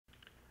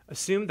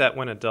Assume that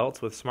when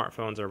adults with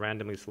smartphones are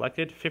randomly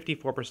selected,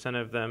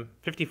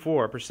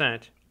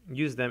 54%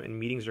 use them in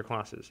meetings or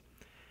classes.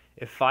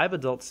 If 5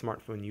 adult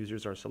smartphone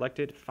users are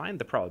selected, find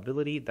the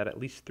probability that at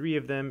least 3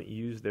 of them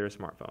use their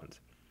smartphones.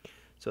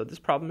 So this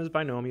problem is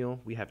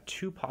binomial. We have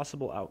 2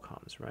 possible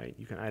outcomes, right?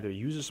 You can either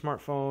use a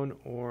smartphone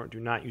or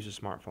do not use a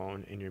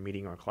smartphone in your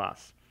meeting or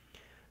class.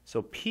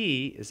 So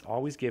P is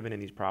always given in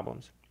these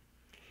problems.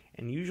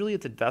 And usually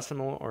it's a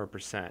decimal or a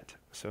percent.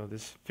 So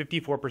this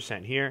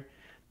 54% here,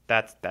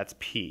 that's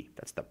P.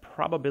 That's the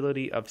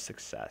probability of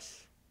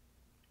success.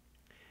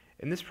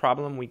 In this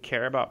problem, we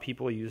care about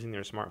people using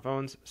their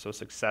smartphones, so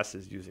success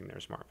is using their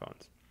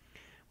smartphones.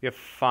 We have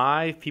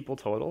 5 people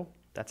total.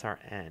 That's our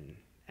N.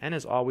 N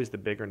is always the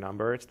bigger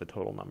number. It's the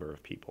total number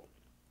of people.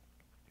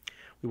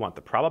 We want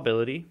the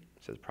probability,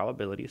 it says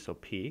probability, so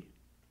P,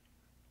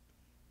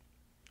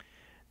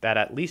 that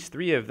at least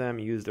 3 of them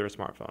use their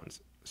smartphones.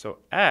 So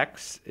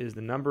X is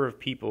the number of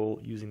people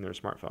using their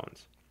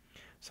smartphones.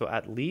 So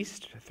at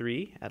least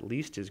 3, at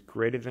least is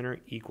greater than or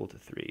equal to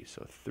 3.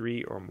 So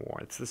 3 or more.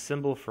 It's the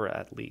symbol for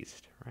at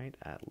least, right?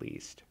 At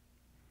least.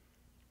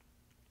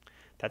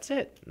 That's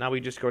it. Now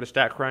we just go to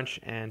StatCrunch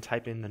and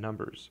type in the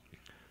numbers.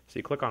 So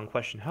you click on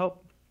question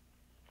help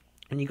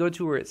and you go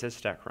to where it says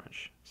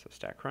StatCrunch. So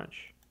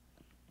StatCrunch.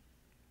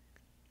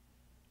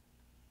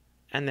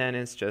 And then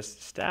it's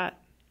just stat,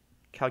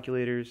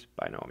 calculators,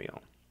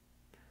 binomial.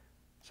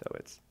 So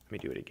it's, let me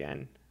do it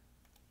again.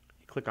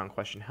 You click on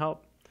question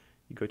help.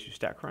 You go to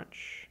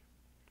StatCrunch,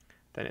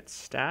 then it's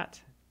stat,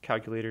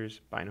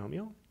 calculators,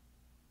 binomial.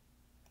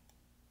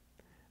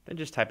 Then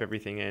just type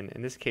everything in.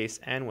 In this case,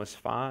 N was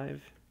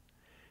 5,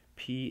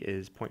 P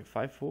is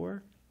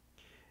 0.54,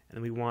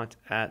 and we want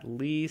at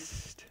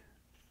least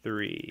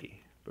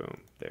 3.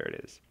 Boom, there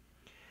it is.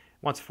 It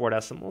wants 4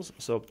 decimals,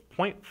 so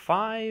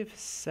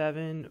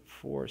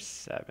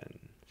 0.5747.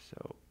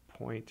 So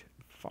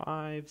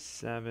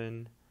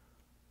 0.5747.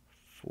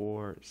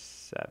 You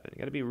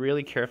got to be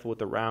really careful with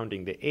the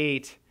rounding. The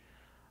 8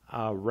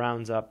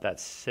 rounds up that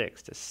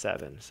 6 to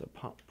 7, so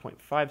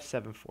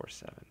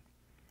 0.5747.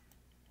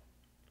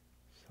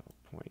 So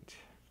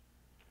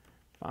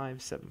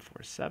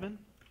 0.5747,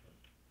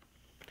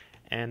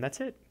 and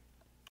that's it.